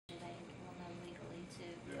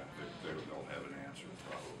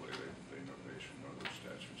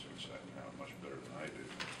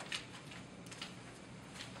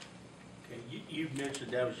You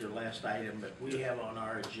mentioned that was your last item, but we have on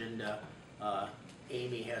our agenda,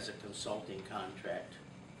 Amy has a consulting contract.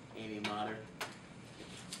 Amy Motter.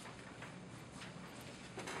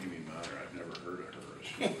 Amy Motter, I've never heard of her. Is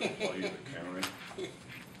she with Employees Accounting?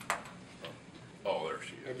 Oh, there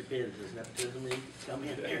she It is. depends, does nepotism need to come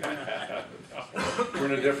in here or not? We're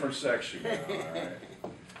in a different section now, all right?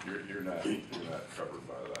 You're not covered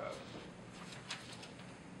by that.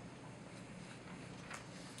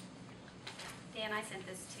 Dan, I sent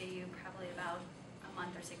this to you probably about a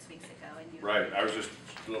month or 6 weeks ago, and you. Right, I was just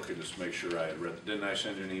looking to make sure I had read it. Didn't I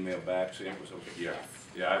send you an email back saying it was okay? Yeah, Yes.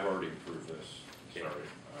 yeah, I've already approved this. Okay. Sorry.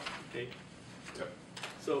 Okay, Yep.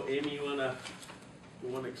 so Amy, you wanna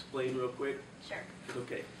explain real quick? Sure.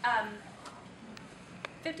 Okay.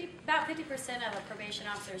 About 50% of a probation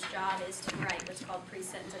officer's job is to write what's called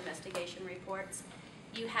pre-sentence investigation reports.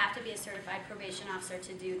 You have to be a certified probation officer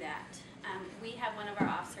to do that. We have one of our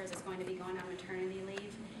officers that's going to be going on maternity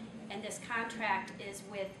leave, and this contract is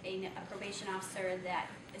with a probation officer that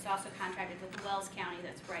is also contracted with Wells County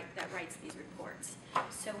that writes these reports.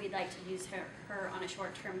 So we'd like to use her on a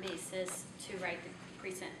short-term basis to write the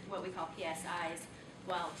what we call PSIs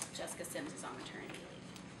while Jessica Sims is on maternity leave.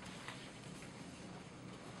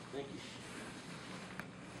 Thank you.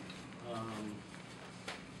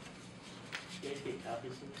 You guys get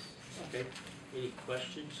copies of this? Okay. Any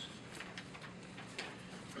questions?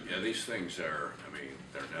 Yeah, these things are, I mean,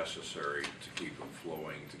 they're necessary to keep them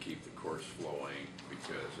flowing, to keep the courts flowing,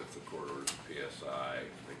 because if the court orders a PSI,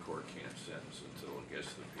 the court can't sentence until it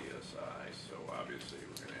gets the PSI, so obviously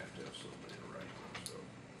we're gonna have to have somebody to write them, so.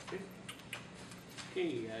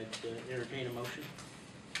 Okay, I'd entertain a motion.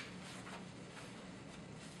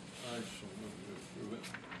 I shall move to approve it.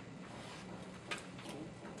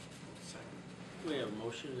 We have a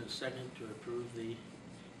motion and a second to approve the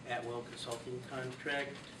Atwell Consulting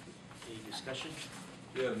contract. Any discussion?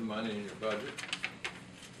 Do you have the money in your budget?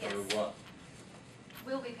 Yes. Or what?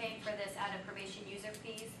 We'll be paying for this out of probation user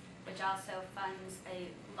fees, which also funds a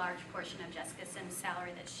large portion of Jessica Sims'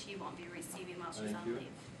 salary that she won't be receiving while she's Thank on you. leave.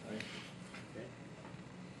 Thank you. Okay.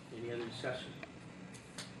 Any other discussion?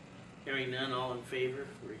 Hearing none, all in favor,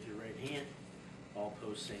 raise your right hand. All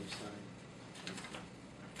opposed, same sign.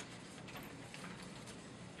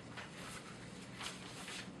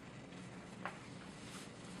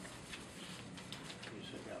 You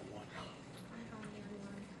said got one.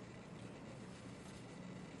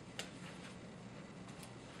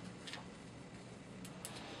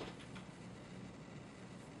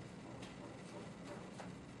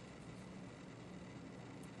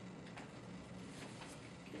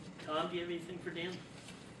 Tom, do you have anything for Dan?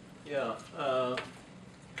 Yeah,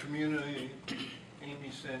 community,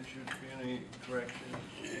 Amy sent you community corrections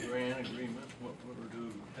grant agreement, what we're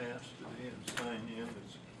due to pass today and sign in.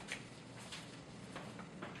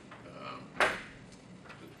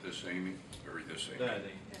 This Amy, or this Amy? That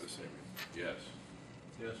Amy. This Amy, yes,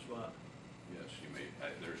 Guess what? yes, you may,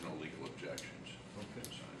 there's no legal objections. Okay. to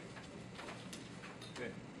signing.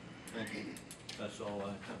 Okay, thank you. That's all I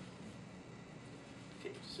have.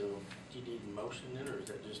 Okay, so do you need a motion then, or is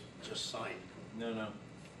that just sign? No.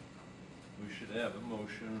 We should have a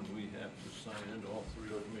motion, we have to sign it, all three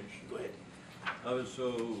commissioners. Go ahead. I would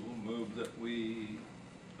so move that we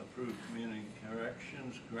approve community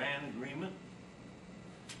corrections grant agreement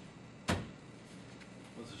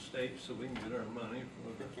with the state so we can get our money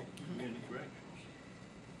for the community corrections.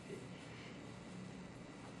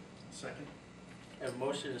 Second. Have a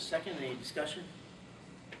motion and a second. Any discussion?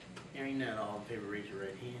 Hearing none, all in favor, raise your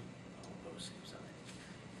right hand. All opposed, same sign.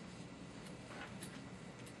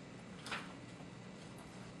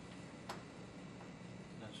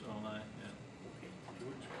 That's all I have. Okay,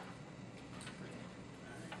 George?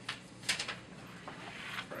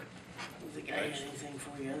 Right. I don't think I had anything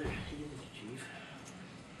for you either, Chief.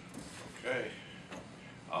 Okay,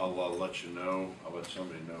 I'll let you know, I'll let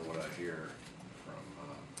somebody know what I hear from,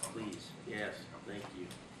 Please, yes, thank you.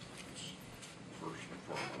 first and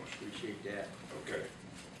foremost. Appreciate that. Okay.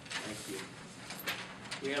 Thank you.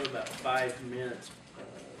 We have about 5 minutes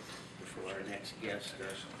before our next guest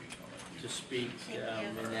to speak.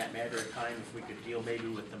 In that matter of time, if we could deal maybe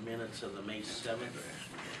with the minutes of the May 7th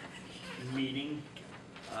meeting.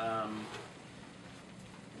 I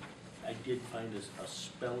did find a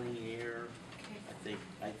spelling error, I think,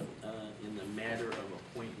 in the matter of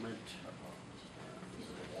appointment.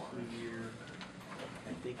 Here,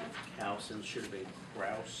 I think Cowson should have been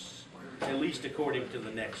Kraus, at least according to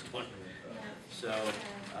the next one. So, okay.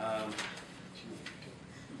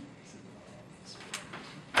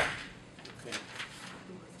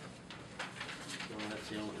 So that's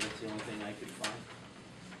the only thing I could find.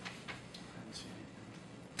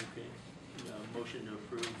 motion to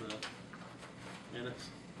approve the minutes?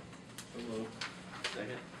 So moved.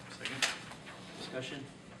 Second? Second. Discussion?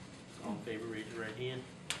 All in favor, raise your right hand.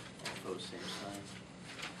 All opposed, same sign.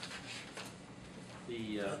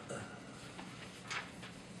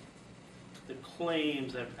 The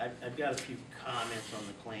claims, I've got a few comments on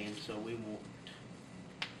the claims, so we won't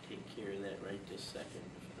take care of that right this second,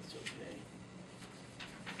 if that's okay.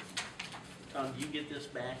 Tom, do you get this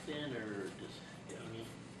back then, or does Amy?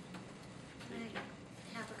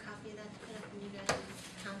 I have a copy of that to put up in you guys'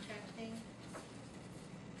 contract thing.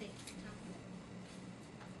 Thanks, Tom.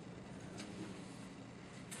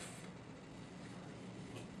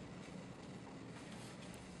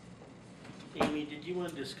 Amy, did you want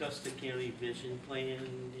to discuss the county vision plan?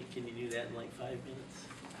 Can you do that in like 5 minutes?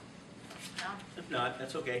 No? If not,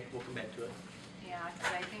 that's okay, we'll come back to it. Yeah,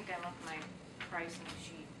 because I think I left my pricing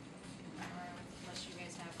sheet, unless you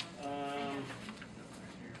guys have one.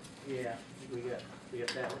 Yeah, I think we got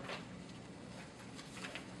that one.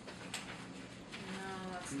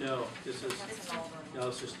 No, that's. No, this is, That's an older one. no,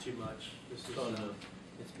 this is too much. This is, It's on the-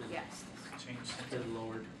 it's been, Yes. Change. it's been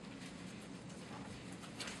lowered.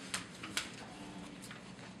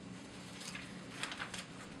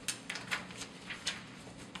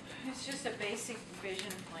 It's just a basic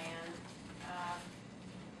vision plan.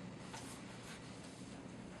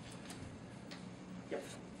 Yep.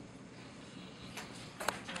 No,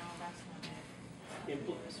 that's not it.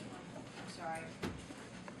 Empl- This one. I'm sorry.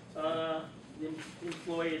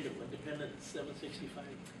 Employee dependent 765. I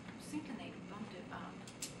was thinking they bumped it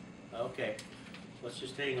up. Okay, let's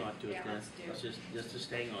just hang on to it Yeah, then. let's do.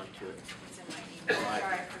 Just hang on to it. It's in my email. All right.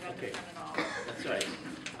 Sorry, I forgot to Okay. print it all. That's all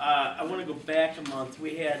right. I want to go back a month.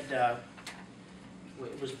 We had,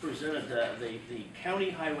 it was presented, the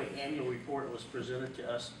county highway annual report was presented to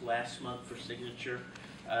us last month for signature.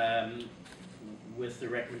 With the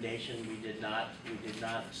recommendation, we did not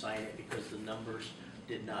sign it because the numbers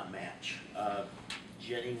did not match.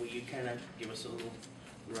 Jenny, will you kind of give us a little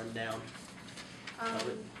rundown of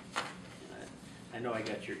it? I know I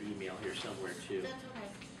got your email here somewhere too. That's okay.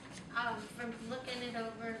 From looking it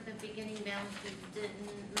over, the beginning balances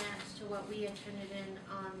didn't match to what we had printed in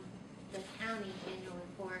on the county annual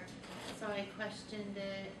report. So I questioned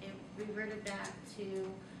it, it reverted back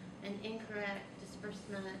to an incorrect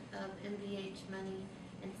disbursement of MVH money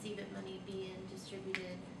and CBIT money being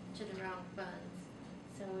distributed to the wrong funds.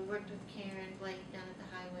 So we worked with Karen Blake down at the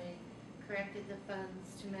highway, corrected the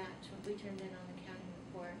funds to match what we turned in on the county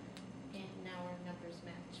report, and now our numbers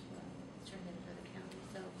match what was turned in for the county.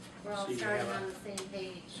 So we're all So you starting have on the same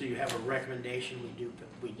page. So you have a recommendation, we do,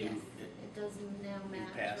 Yes, it does now we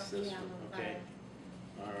match pass what we this have one, on okay.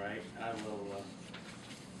 file. All right, I will,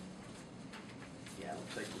 yeah, it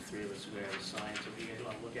looks like the three of us are going to sign, so if you guys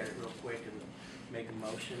want to look at it real quick and make a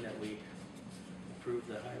motion that we approve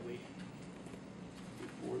the highway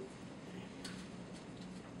report.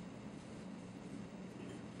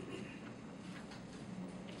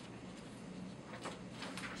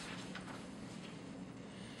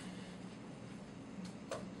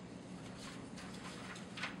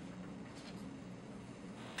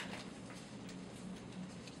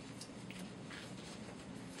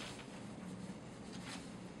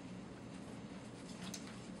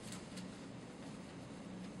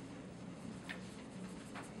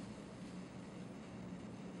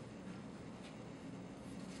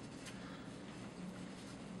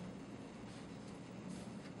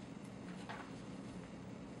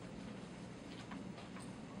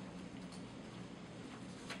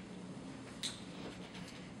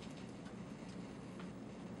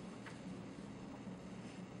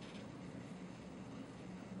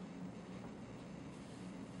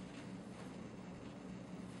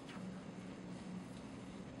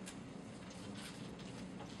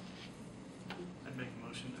 I'd make a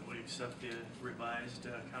motion that we accept the revised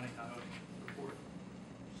county highway report.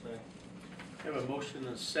 Second. I have a motion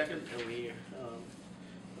and a second that we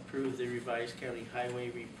approve the revised county highway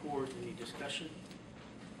report. Any discussion?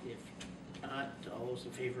 If not, all those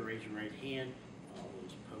in favor, raise your right hand. All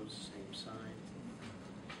those opposed, same sign.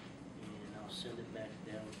 And I'll send it back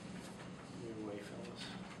down your way, fellas.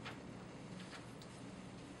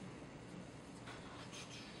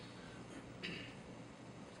 Do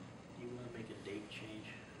you want to make a date change?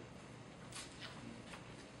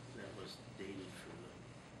 That was dated for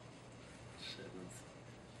the 7th.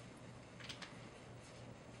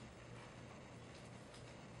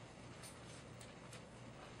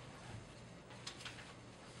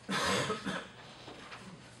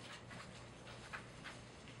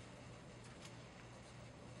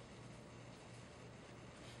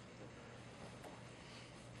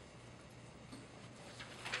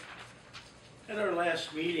 At our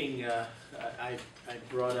last meeting, I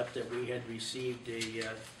brought up that we had received a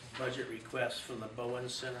budget request from the Bowen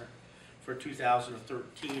Center for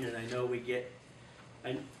 2013, and I know we get,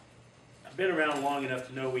 I've been around long enough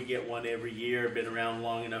to know we get one every year, been around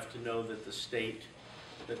long enough to know that the state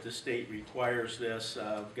requires this.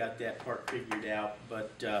 Got that part figured out,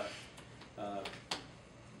 but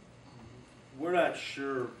we're not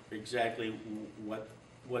sure exactly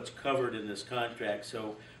what's covered in this contract,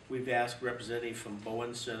 so we've asked a representative from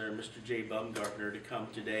Bowen Center, Mr. Jay Bumgartner, to come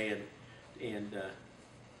today and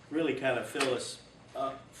really kind of fill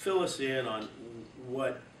us in on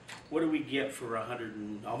what do we get for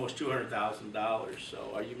almost $200,000.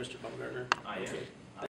 So, are you Mr. Bumgartner? I am. Okay.